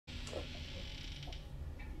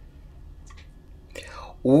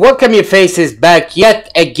Welcome your faces back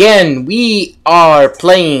yet again. We are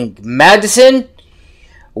playing MADiSON.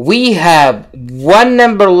 We have one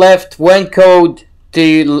number left, one code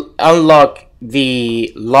to unlock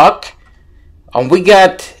the lock. And we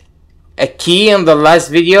got a key in the last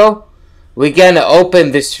video. We're gonna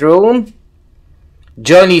open this room.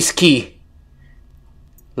 Johnny's key.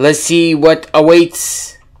 Let's see what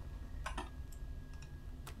awaits.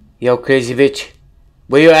 Yo, crazy bitch.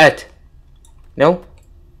 Where you at? No?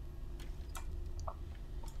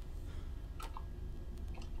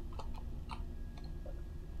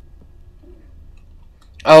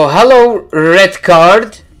 Oh, hello, red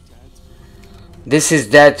card. This is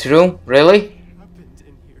that room. Really?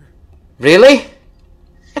 Really?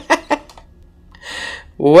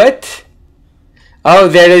 What? Oh,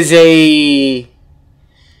 there is a...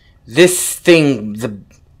 This thing,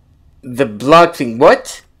 the block thing.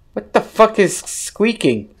 What? What the fuck is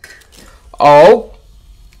squeaking? Oh.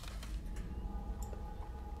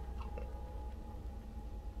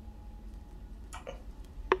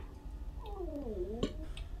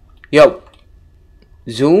 Yo.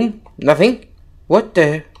 Zoom? Nothing? What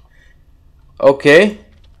the? Okay.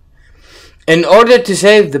 In order to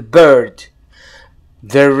save the bird,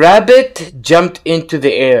 the rabbit jumped into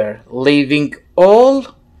the air, leaving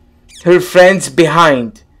all her friends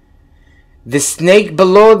behind. The snake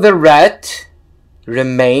below the rat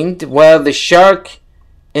remained, while the shark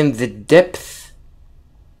in the depth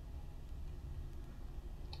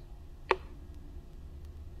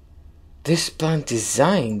this plant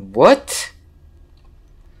design. What?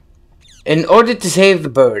 In order to save the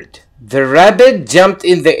bird, the rabbit jumped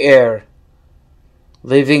in the air,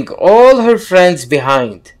 leaving all her friends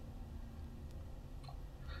behind.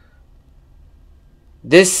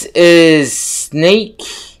 This is snake,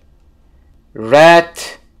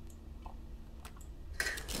 rat.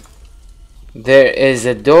 There is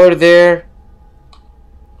a door there.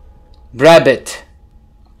 Rabbit.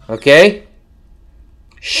 Okay.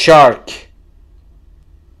 Shark.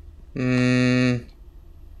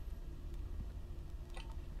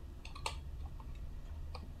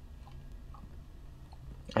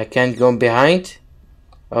 I can't go behind.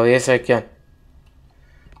 Oh yes, I can.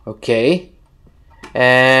 Okay.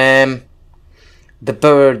 The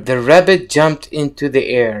rabbit jumped into the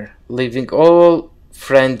air, leaving all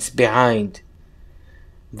friends behind.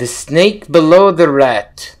 The snake below the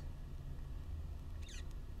rat,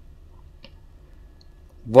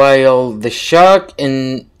 while the shark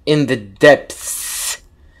in the depths.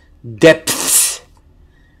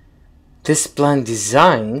 This plan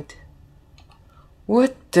designed.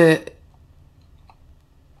 What the?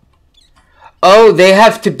 Oh, they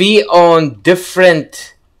have to be on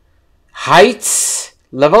different heights,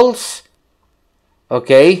 levels.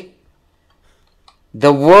 Okay.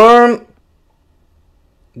 The worm,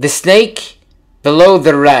 the snake below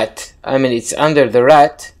the rat. I mean, it's under the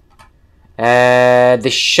rat. The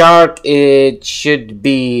shark, it should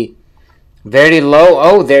be very low.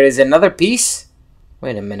 Oh, there is another piece.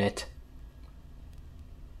 Wait a minute.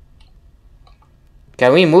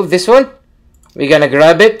 Can we move this one? We're gonna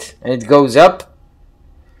grab it and it goes up.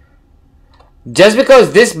 Just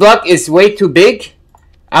because this block is way too big,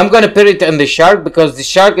 I'm gonna put it on the shark because the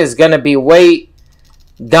shark is gonna be way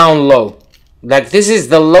down low. Like this is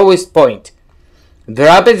the lowest point. The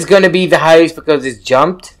rabbit is gonna be the highest because it's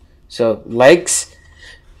jumped. So legs.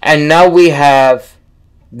 And now we have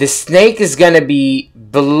the snake is gonna be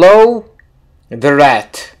below the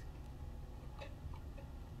rat.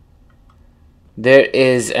 There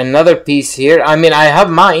is another piece here. I mean, I have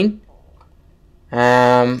mine.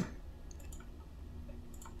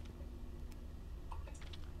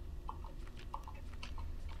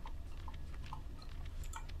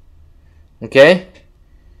 Okay.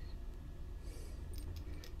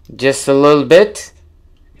 Just a little bit.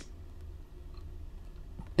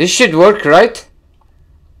 This should work, right?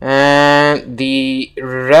 And the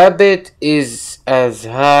rabbit is as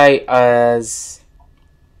high as...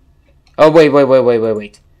 Oh,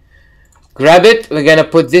 wait. Grab it. We're gonna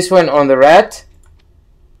put this one on the rat.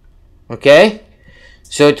 Okay.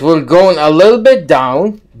 So it will go a little bit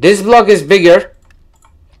down. This block is bigger.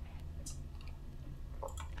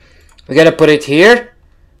 We're gonna put it here.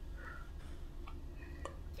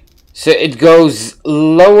 So it goes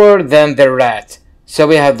lower than the rat. So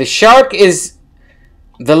we have the shark is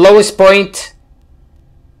the lowest point.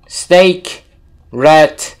 Snake,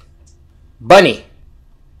 rat, bunny.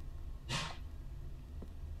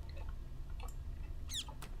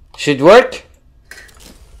 Should work?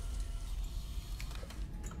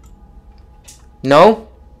 No?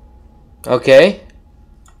 Okay.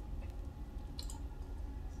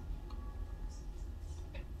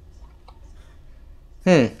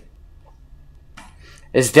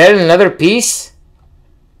 Is there another piece?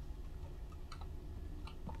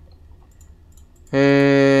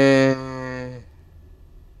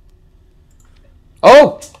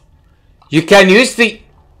 Oh! You can use the...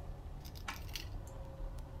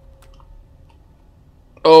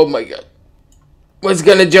 Oh my god. What's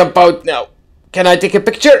gonna jump out now? Can I take a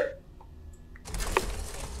picture?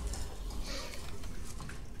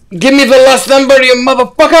 Give me the last number, you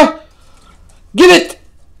motherfucker! Give it!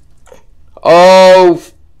 Oh,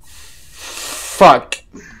 fuck.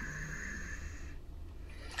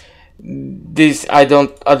 This, I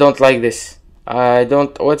don't like this.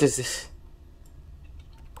 What is this?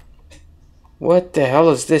 What the hell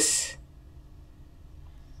is this?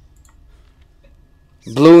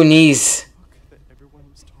 Blue knees.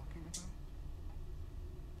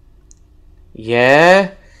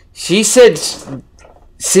 Yeah, she said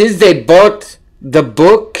since they bought the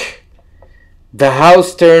book, the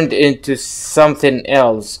house turned into something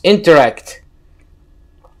else. Interact.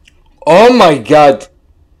 Oh my god.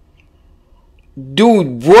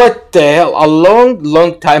 Dude, what the hell? A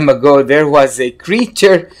long time ago, there was a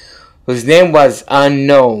creature whose name was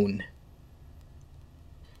unknown.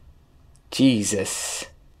 Jesus.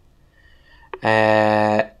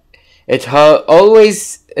 It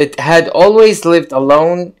had always lived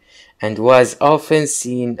alone and was often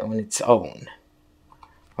seen on its own.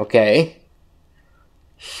 Okay.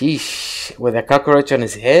 Sheesh. With a cockroach on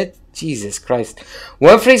his head? Jesus Christ.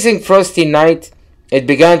 One freezing frosty night, it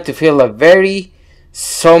began to feel very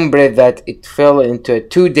sombre that it fell into a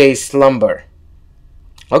 2-day slumber.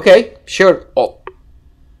 Okay, sure. Oh.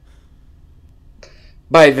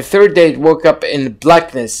 By the third day, it woke up in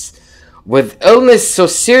blackness, with illness so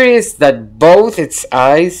serious that both its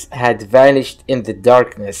eyes had vanished in the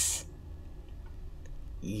darkness.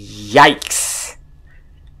 Yikes.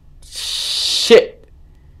 Shit.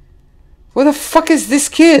 Where the fuck is this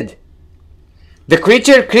kid? The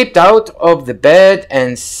creature creeped out of the bed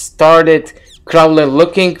and started crawling,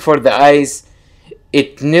 looking for the eyes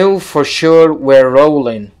it knew for sure were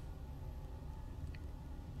rolling.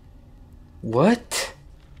 What?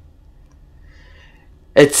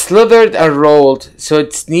 It slithered and rolled, so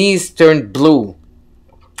its knees turned blue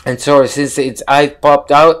and sore since its eyes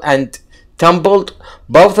popped out and tumbled,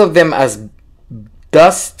 both of them as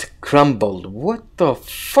dust crumbled. What the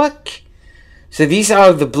fuck? So these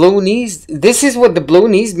are the blue knees? This is what the blue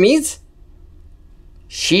knees means?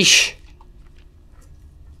 Sheesh.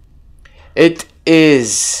 It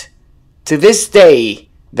is to this day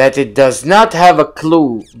that it does not have a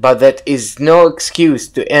clue, but that is no excuse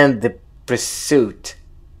to end the pursuit.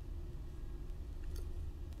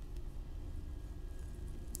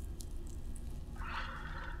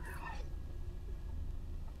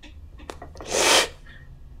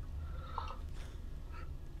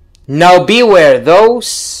 Now beware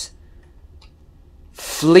those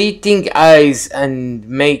fleeting eyes and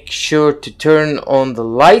make sure to turn on the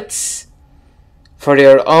lights for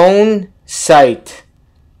your own sight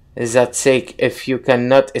is at stake if you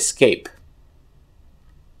cannot escape.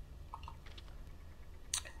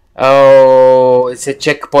 Oh, it's a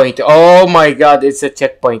checkpoint. Oh my god, it's a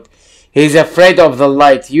checkpoint. He's afraid of the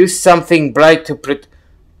light. Use something bright to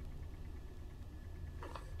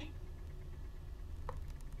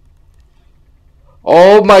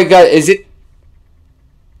Oh my god, is it?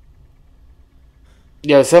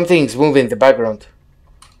 Yeah, something's moving in the background.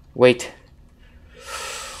 Wait.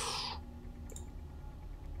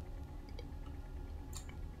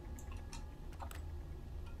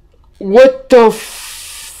 What the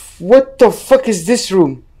fuck is this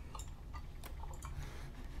room?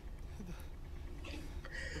 The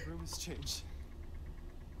room has changed.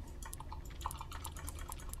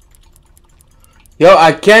 Yo,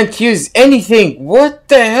 I can't use anything. What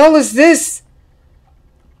the hell is this?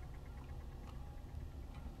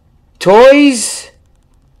 Toys?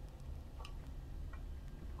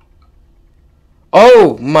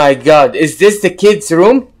 Oh my god, is this the kids'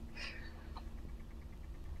 room?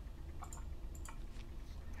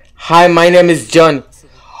 Hi, my name is John.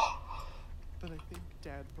 But I think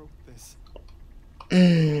Dad wrote this.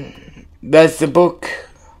 That's the book.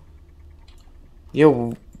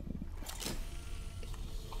 Yo.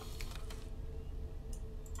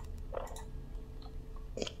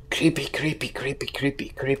 Creepy.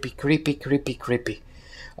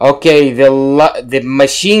 Okay, the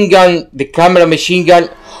machine gun, the camera machine gun.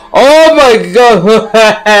 Oh my god.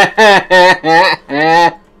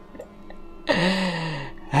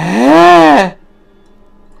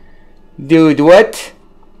 Dude, what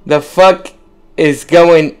the fuck is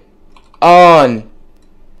going on?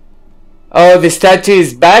 Oh, the statue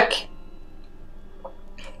is back?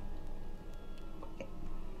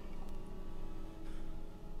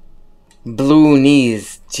 Blue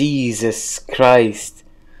knees. Jesus Christ.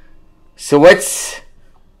 So what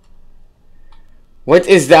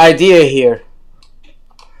is the idea here?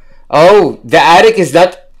 Oh, the attic is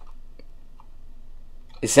not...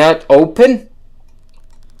 It's not open?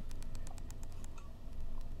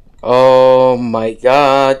 Oh my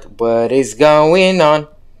god, what is going on?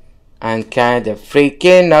 I'm kinda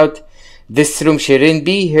freaking out. This room shouldn't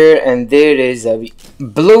be here, and there is a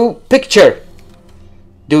blue picture.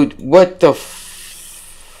 Dude, what the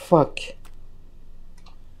fuck?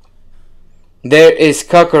 There is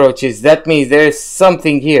cockroaches. That means there's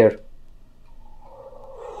something here.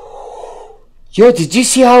 Yo, did you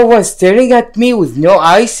see how it was staring at me with no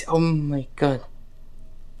eyes? Oh my god.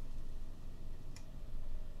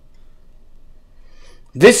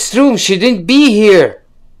 This room shouldn't be here.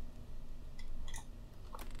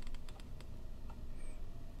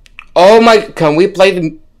 Oh my, can we play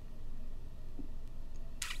the...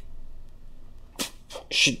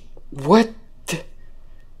 What?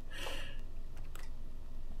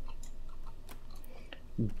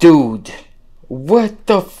 Dude, what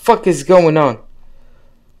the fuck is going on?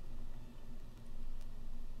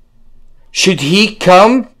 Should he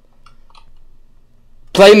come?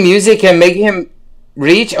 Play music and make him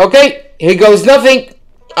reach? Okay, here goes nothing.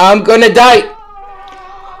 I'm gonna die.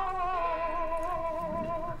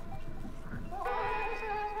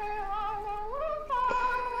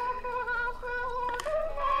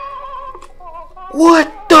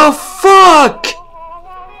 What the fuck?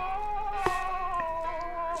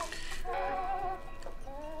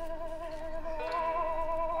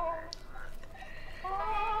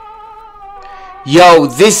 Yo,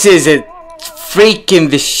 this is a freaking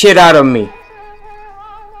the shit out of me.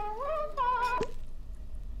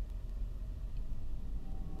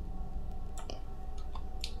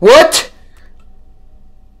 What?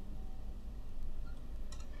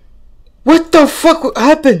 What the fuck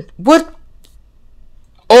happened? What?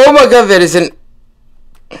 Oh my god, there is an...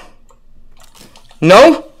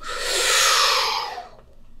 No?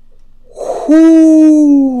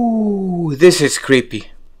 Ooh, this is creepy.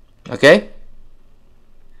 Okay?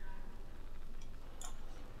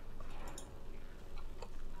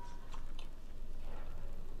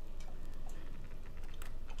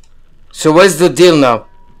 So what's the deal now?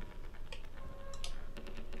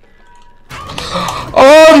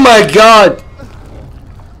 Oh my god!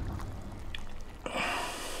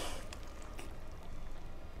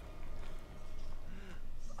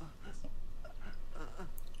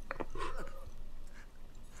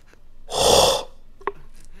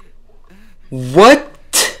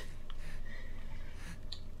 What?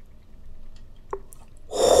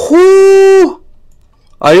 Who?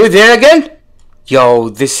 Are you there again? Yo,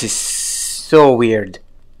 this is so weird.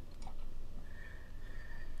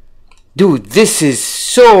 Dude, this is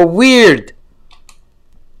so weird.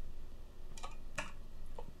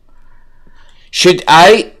 Should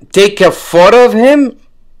I take a photo of him?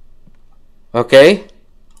 Okay.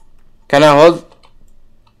 Can I hold?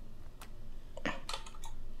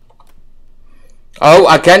 Oh,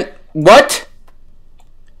 I can't. What?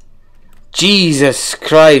 Jesus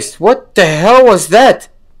Christ. What the hell was that?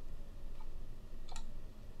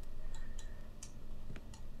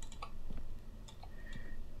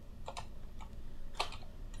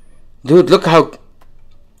 Dude, look how...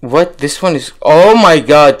 What? This one is... Oh my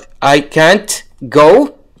god. I can't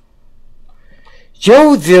go?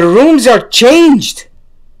 Yo, the rooms are changed.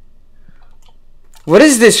 What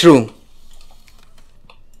is this room?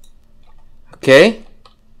 Okay.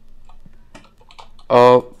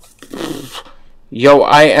 Oh. Yo,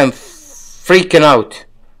 I am freaking out.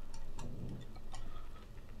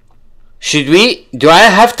 Should we... Do I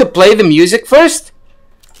have to play the music first?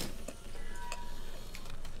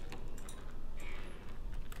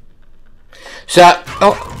 So...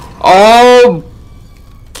 Oh,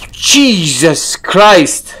 Jesus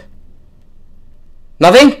Christ.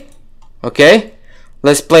 Nothing? Okay.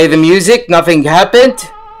 Let's play the music. Nothing happened.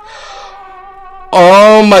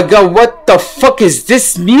 Oh my god, what the fuck is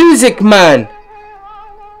this music, man?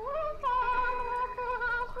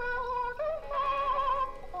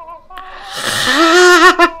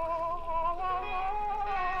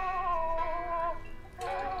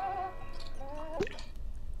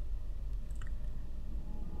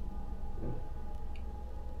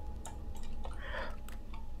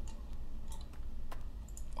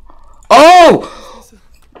 Oh!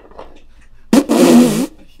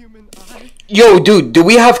 Yo, dude, do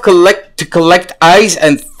we have to collect eyes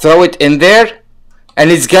and throw it in there?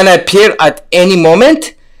 And it's gonna appear at any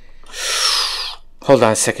moment? Hold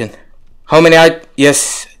on a second. How many eyes?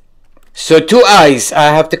 Yes. So 2 eyes.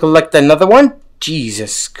 I have to collect another one?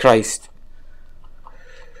 Jesus Christ.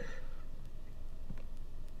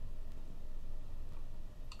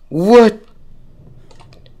 What?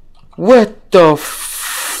 What the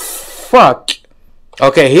fuck?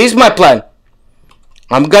 Okay, here's my plan.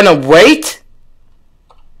 I'm gonna wait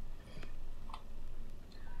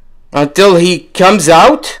until he comes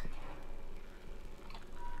out.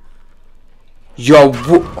 Yo,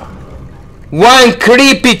 one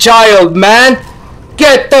creepy child, man.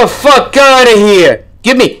 Get the fuck out of here.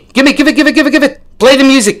 Give it. Play the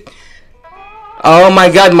music. Oh my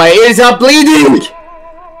god, my ears are bleeding.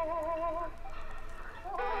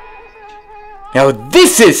 Yo,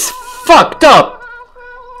 this is fucked up.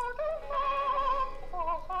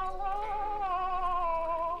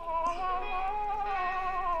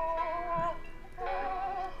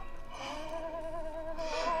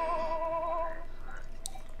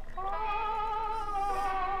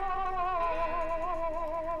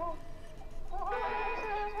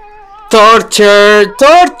 Torture.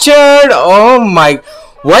 Oh my.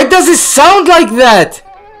 Why does it sound like that?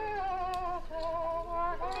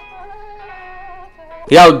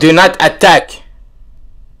 Yo, do not attack.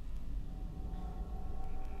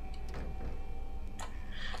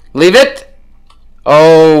 Leave it.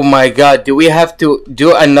 Oh my god, do we have to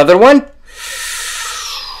do another one?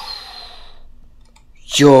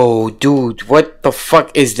 Yo, dude, what the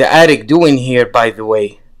fuck is the attic doing here, by the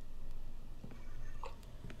way?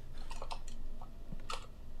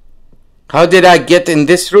 How did I get in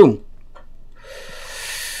this room?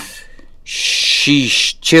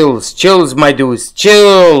 Sheesh, chills, my dudes,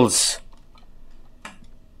 chills.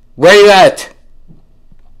 Where you at?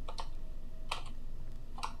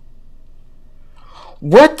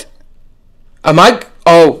 What? Am I?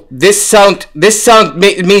 Oh, this sound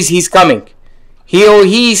means he's coming.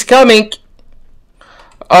 He's coming.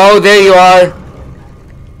 Oh, there you are.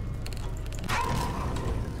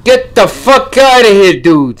 Get the fuck out of here,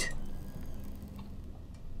 dude.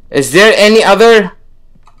 Is there any other?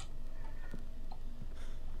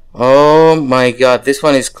 Oh my god, this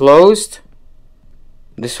one is closed.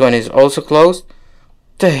 This one is also closed.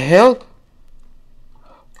 What the hell?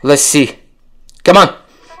 Let's see. Come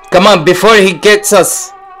on, before he gets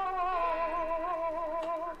us.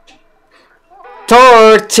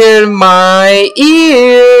 Torture my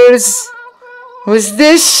ears. What's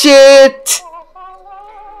this shit?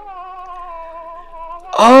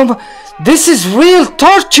 This is real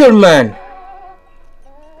torture, man.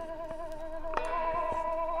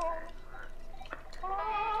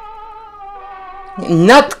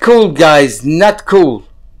 Not cool, guys, not cool.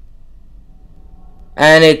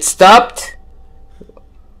 And it stopped.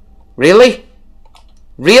 Really?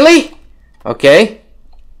 Okay.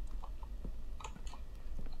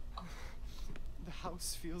 The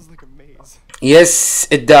house feels like a maze. Yes,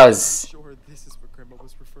 it does. I'm sure this is what Grandma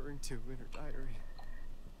was referring to in her diary.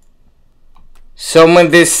 So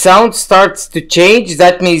when this sound starts to change,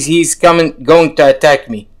 that means he's going to attack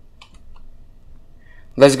me.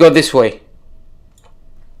 Let's go this way.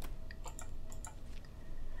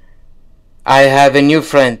 I have a new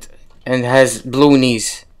friend and has blue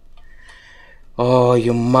knees. Oh,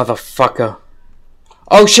 you motherfucker.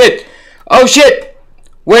 Oh shit!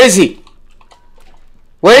 Where is he?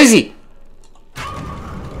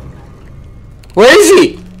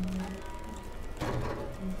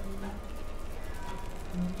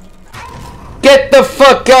 Get the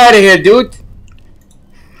fuck out of here, dude.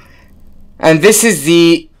 And this is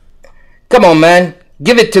the... Come on, man.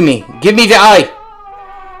 Give it to me. Give me the eye.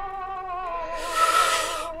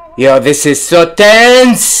 Yo, this is so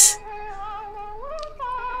tense.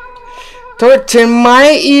 Torture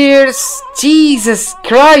my ears. Jesus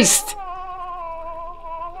Christ.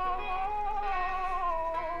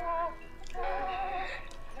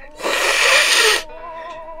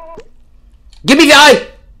 Give me the eye.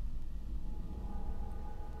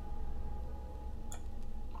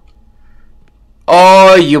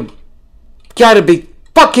 Oh, you gotta be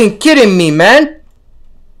fucking kidding me, man.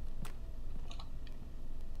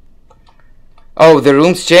 Oh, the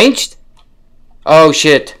room's changed? Oh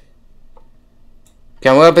shit.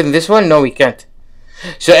 Can we open this one? No, we can't.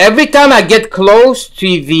 So every time I get close to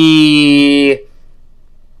the...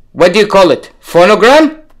 What do you call it?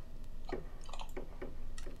 Phonogram?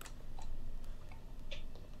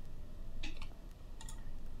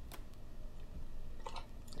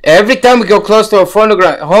 Every time we go close to a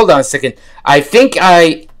phonogram... Hold on a second. I think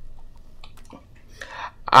I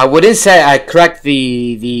wouldn't say I cracked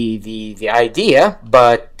the idea,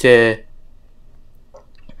 but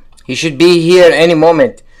he should be here any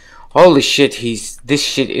moment. Holy shit, this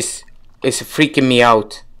shit is freaking me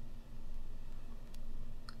out.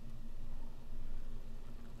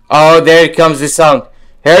 Oh, there it comes, the sound.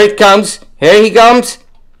 Here it comes. Here he comes.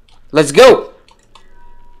 Let's go.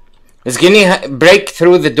 Is Guinea break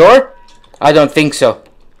through the door? I don't think so.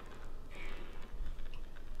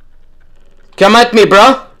 Come at me,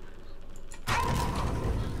 bro.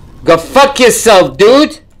 Go fuck yourself,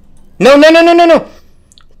 dude. No, no, no, no, no, no.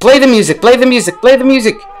 Play the music, play the music, play the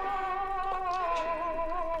music.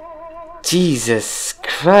 Jesus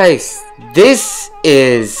Christ. This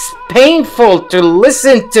is painful to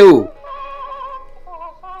listen to.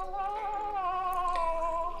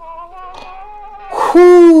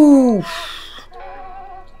 Whew.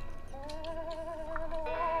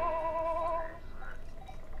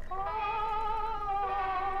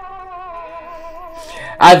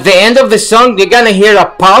 At the end of the song, you're gonna hear a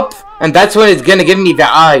pop, and that's when it's gonna give me the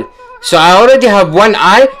eye. So I already have one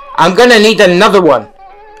eye. I'm gonna need another one.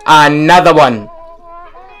 Another one.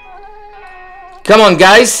 Come on,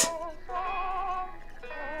 guys.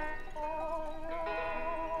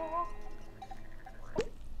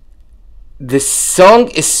 This song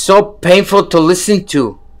is so painful to listen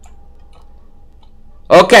to.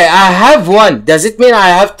 Okay, I have one. Does it mean I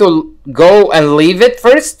have to go and leave it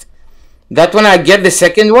first? That when I get the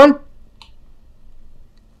second one?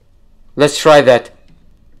 Let's try that.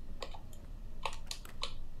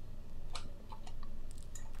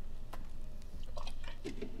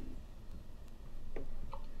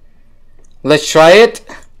 Let's try it.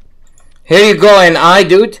 Here you go, an eye,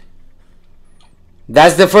 dude.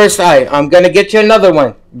 That's the first eye. I'm gonna get you another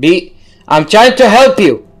one. I'm trying to help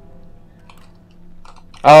you.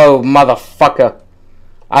 Oh, motherfucker.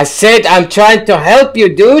 I said I'm trying to help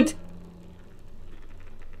you, dude.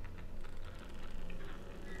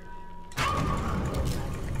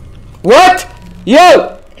 What?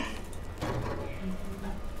 Yo!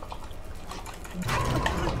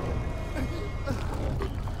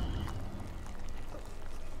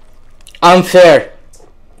 Unfair.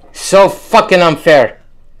 So fucking unfair.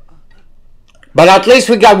 But at least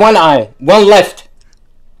we got one eye. One left.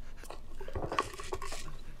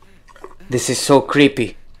 This is so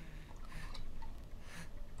creepy.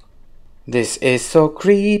 This is so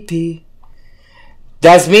creepy.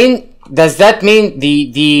 Does that mean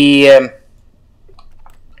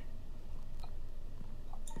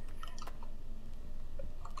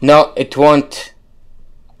no, it won't.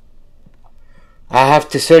 I have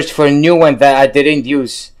to search for a new one that I didn't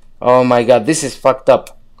use. Oh my god, this is fucked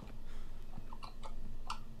up.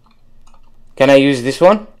 Can I use this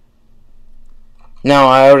one? No,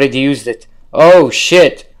 I already used it. Oh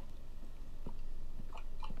shit.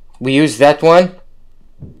 We used that one.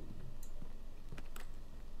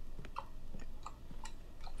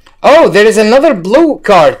 Oh, there is another blue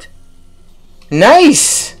card.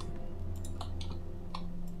 Nice.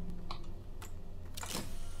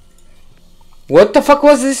 What the fuck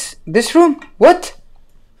was this room? What?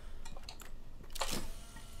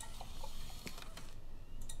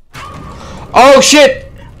 Oh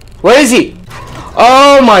shit! Where is he?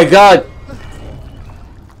 Oh my god.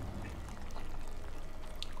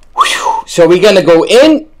 Whew. So we're gonna go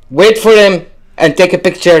in, wait for him, and take a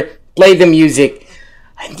picture, play the music,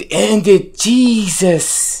 and end it.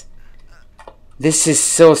 Jesus. This is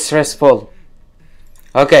so stressful.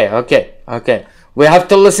 Okay. We have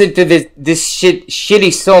to listen to this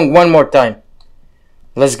shitty song one more time.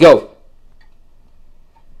 Let's go.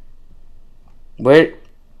 Where?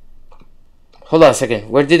 Hold on a second.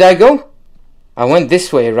 Where did I go? I went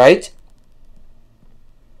this way, right?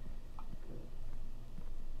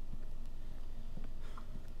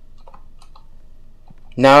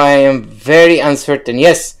 Now I am very uncertain.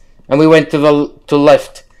 Yes, and we went to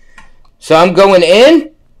left. So I'm going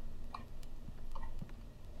in.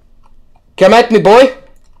 Come at me, boy.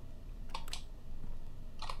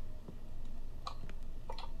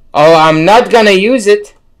 Oh, I'm not gonna use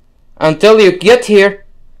it until you get here.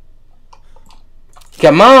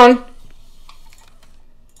 Come on.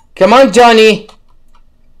 Come on, Johnny.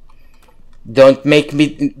 Don't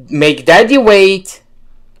make daddy wait.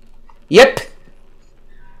 Yep.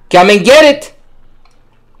 Come and get it.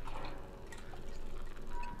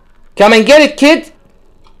 Come and get it, kid.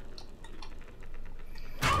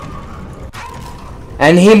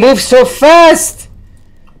 And he moves so fast.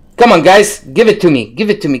 Come on, guys. Give it to me. Give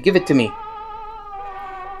it to me. Give it to me.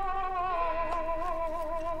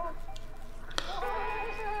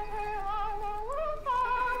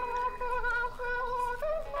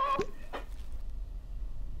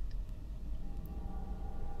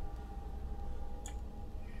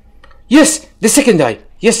 Yes, the second eye.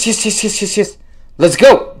 Yes. Let's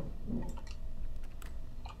go.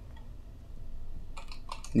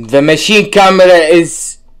 The machine camera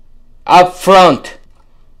is up front.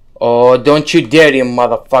 Oh, don't you dare, you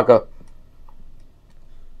motherfucker.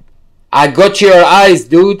 I got your eyes,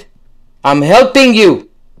 dude. I'm helping you.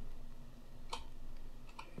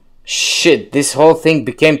 Shit, this whole thing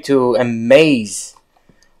became to a maze.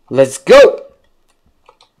 Let's go.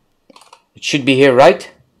 It should be here,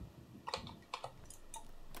 right?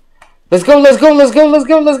 Let's go, let's go, let's go, let's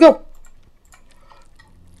go, let's go.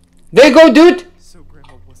 There you go, dude. So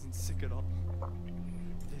Grandma wasn't sick at all.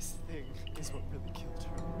 This thing is what really killed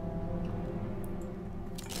her.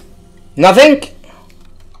 Nothing?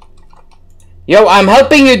 Yo, I'm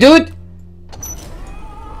helping you, dude.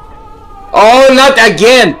 Oh, not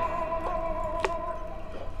again.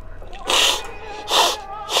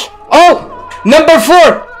 Oh, number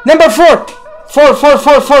 4. Number 4. 4, 4,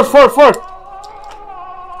 4, 4, 4, 4.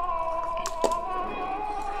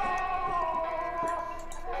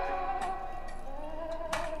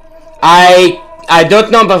 I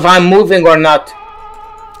don't know if I'm moving or not.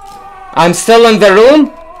 I'm still in the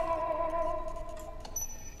room.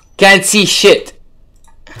 Can't see shit.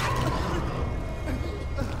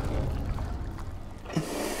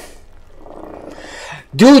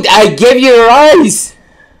 Dude, I gave you your eyes.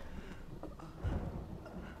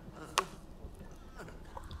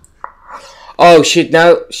 Oh shit,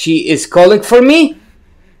 now she is calling for me?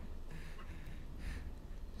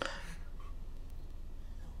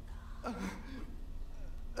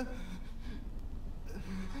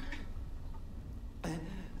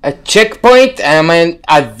 A checkpoint? Am I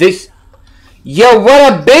at this? Yo,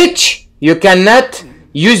 what a bitch! You cannot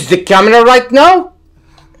use the camera right now?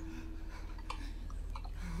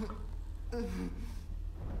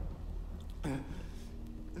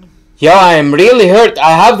 Yo, I am really hurt.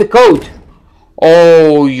 I have the code.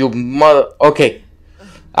 Oh, you mother... Okay.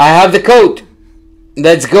 I have the code.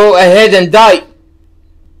 Let's go ahead and die.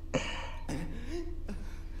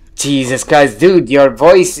 Jesus Christ, dude, your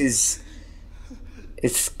voice is...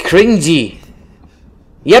 It's cringy.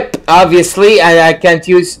 Yep, obviously, and I can't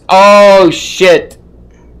use... Oh, shit.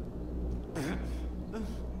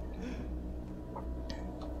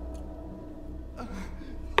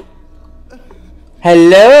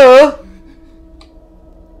 Hello?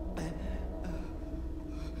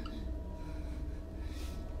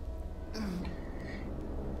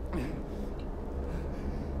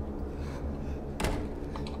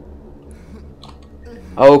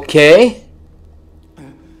 Okay.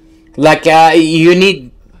 Like, you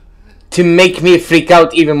need to make me freak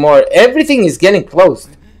out even more. Everything is getting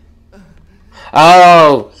closed.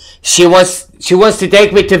 Oh, she wants to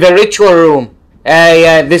take me to the ritual room.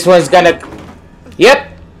 Yeah, this one's gonna...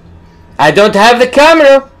 Yep. I don't have the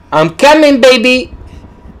camera. I'm coming, baby.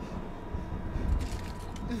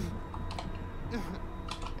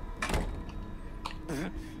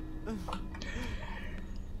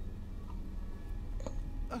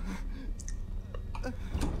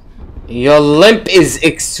 Your limp is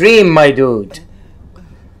extreme, my dude.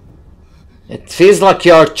 It feels like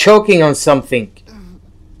you're choking on something.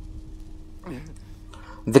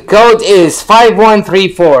 The code is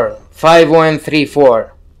 5134.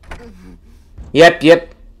 5134.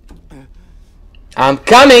 Yep. I'm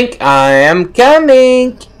coming. I am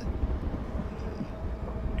coming.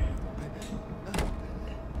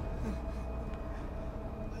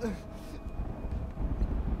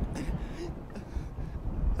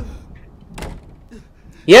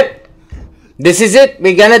 Yep. This is it.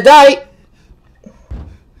 We're gonna die.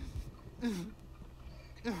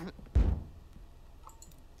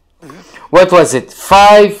 What was it?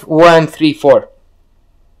 5134.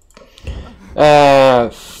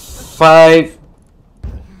 5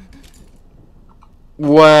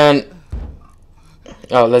 1.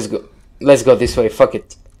 Oh, let's go. Let's go this way. Fuck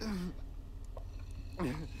it.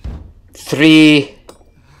 3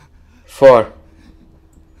 4.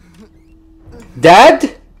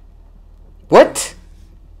 Dad? What?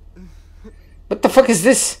 What the fuck is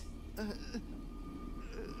this?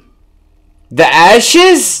 The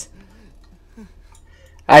ashes?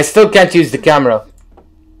 I still can't use the camera.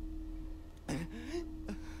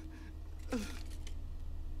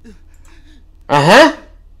 Uh-huh.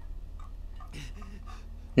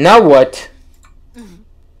 Now what?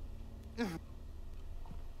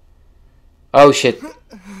 Oh shit.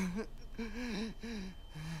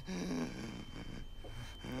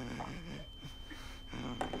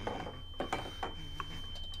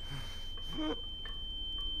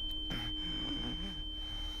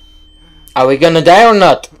 Are we gonna die or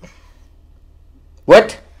not?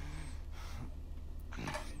 What?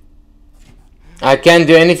 I can't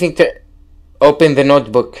do anything to open the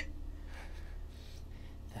notebook.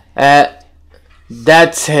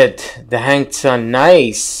 That's it. The hanged son.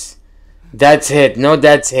 Nice. That's it. No,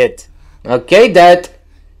 that's it. Okay, Dad.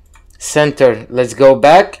 Center. Let's go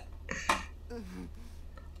back.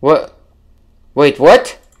 What? Wait,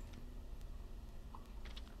 what?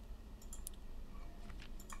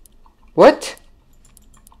 What?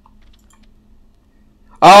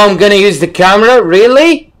 Oh, I'm gonna use the camera?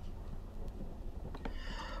 Really?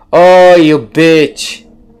 Oh, you bitch.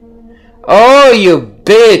 Oh, you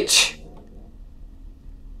bitch.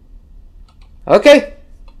 Okay.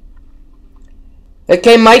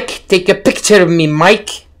 Okay, Mike. Take a picture of me,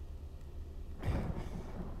 Mike.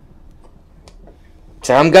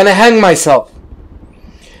 So I'm gonna hang myself.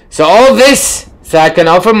 So all this, so I can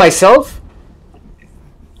offer myself?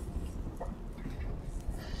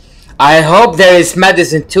 I hope there is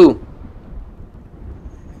MADiSON too.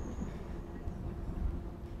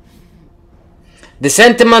 The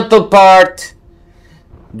sentimental part,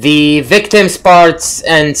 the victim's parts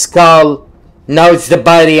and skull, now it's the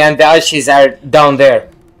body and the ashes are down there.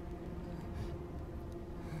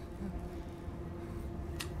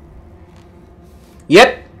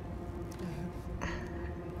 Yep.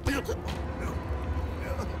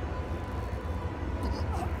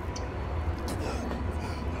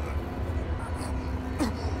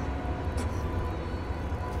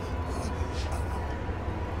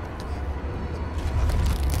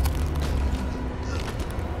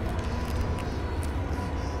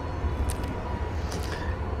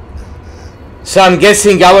 So I'm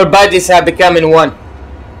guessing our bodies are becoming one.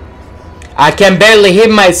 I can barely hear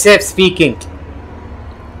myself speaking.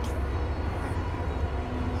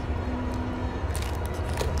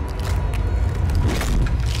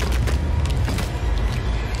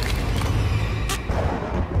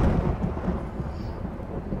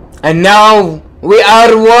 And now we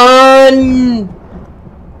are one.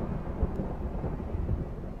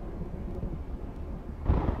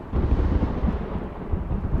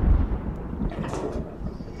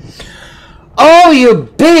 Oh, you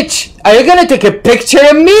bitch! Are you gonna take a picture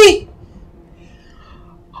of me?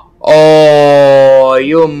 Oh,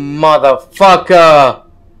 you motherfucker.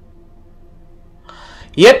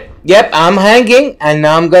 Yep, I'm hanging and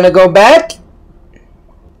now I'm gonna go back.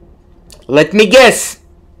 Let me guess.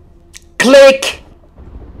 Click.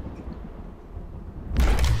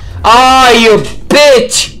 Ah, you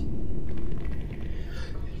bitch!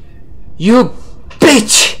 You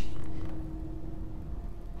bitch!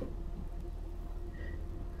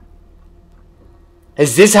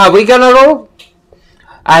 Is this how we gonna roll?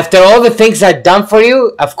 After all the things I've done for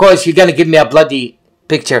you, of course you're gonna give me a bloody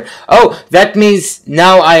picture. Oh, that means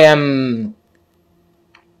now I am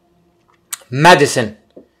MADiSON.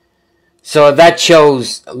 So that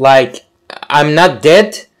shows like I'm not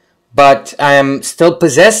dead, but I am still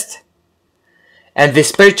possessed. And the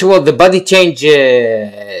spiritual, the body change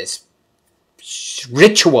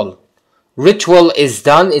ritual is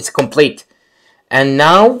done, it's complete. And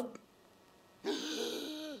now,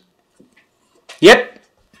 yep,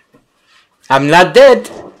 I'm not dead.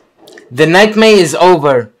 The nightmare is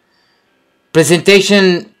over.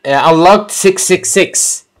 Presentation unlocked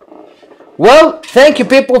 666. Well, thank you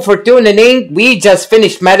people for tuning in. We just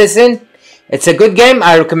finished MADiSON. It's a good game,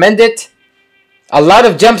 I recommend it. A lot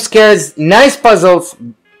of jump scares, nice puzzles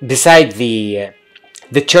beside the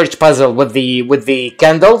church puzzle with the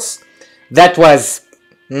candles. That was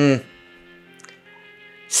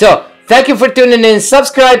So, thank you for tuning in.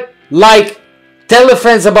 Subscribe, like, tell your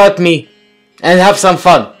friends about me, and have some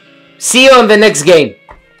fun. See you on the next game.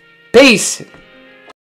 Peace.